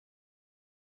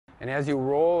And as you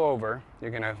roll over,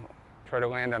 you're going to try to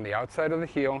land on the outside of the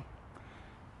heel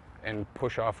and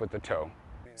push off with the toe.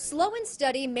 Slow and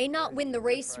steady may not win the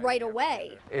race right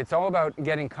away. It's all about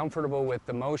getting comfortable with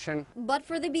the motion. But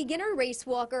for the beginner race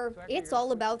walker, it's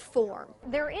all about form.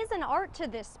 There is an art to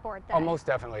this sport, then. Oh, most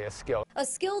definitely a skill. A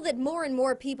skill that more and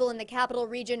more people in the capital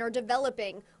region are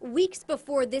developing, weeks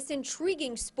before this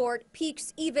intriguing sport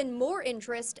piques even more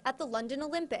interest at the London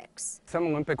Olympics. Some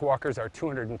Olympic walkers are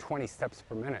 220 steps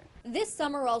per minute. This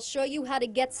summer, I'll show you how to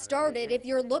get started if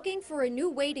you're looking for a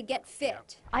new way to get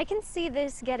fit. I can see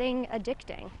this getting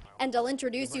addicting. And I'll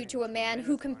introduce you to a man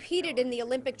who competed in the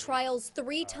Olympic trials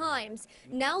 3 times,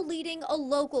 now leading a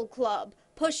local club,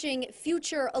 pushing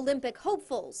future Olympic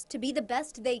hopefuls to be the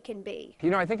best they can be. You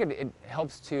know, I think it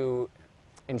helps to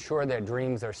ensure that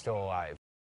dreams are still alive.